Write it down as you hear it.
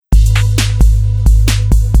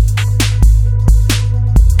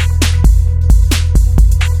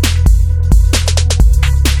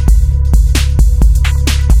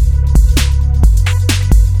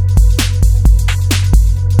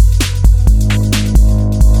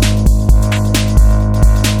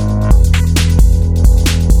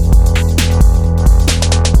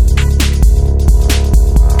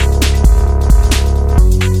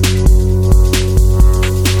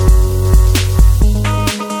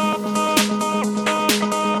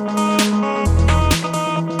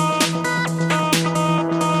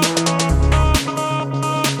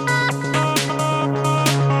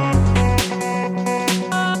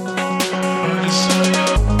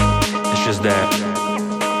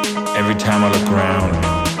that every time I look around,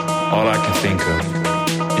 all I can think of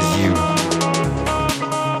is you.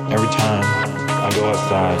 Every time I go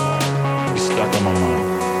outside, you're stuck on my mind,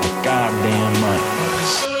 a goddamn month.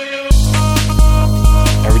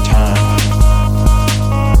 Every time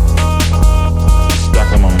you're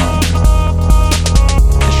stuck on my mind.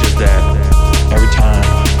 It's just that every time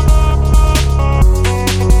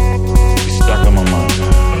you're stuck on my mind.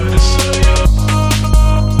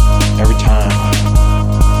 Every time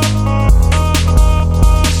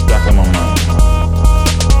you're stuck on my mind.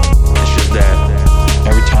 It's just that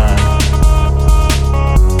every time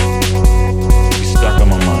you're stuck on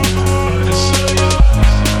my mind.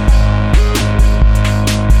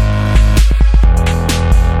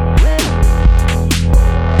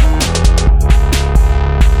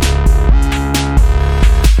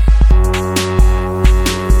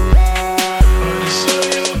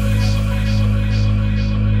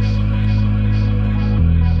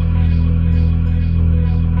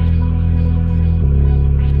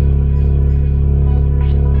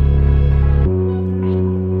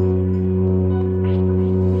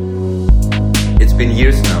 It's been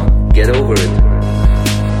years now, get over it.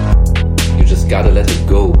 You just gotta let it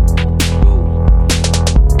go.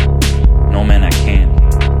 No man, I can't.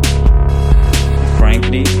 And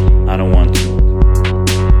frankly, I don't want to.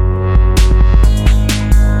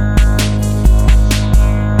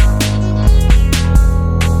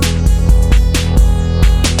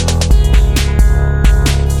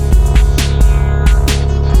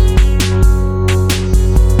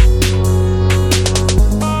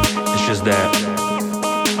 It's just that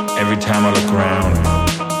every time I look around,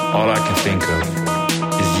 all I can think of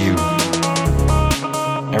is you.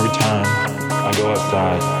 Every time I go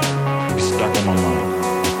outside, you're stuck on my mind,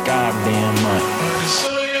 a goddamn month.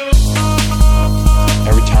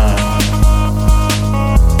 Every time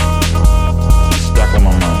you're stuck on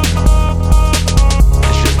my mind.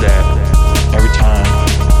 It's just that every time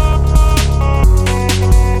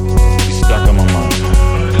you're stuck on my mind.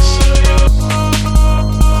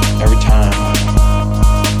 Every time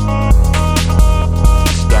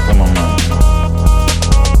you're stuck on my mind.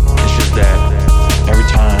 It's just that every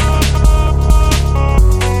time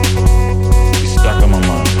you're stuck on my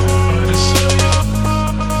mind.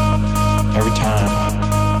 Every time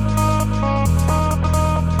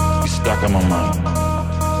you're stuck on my mind.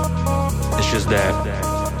 It's just that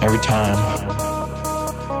every time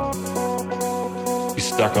you're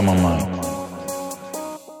stuck on my mind.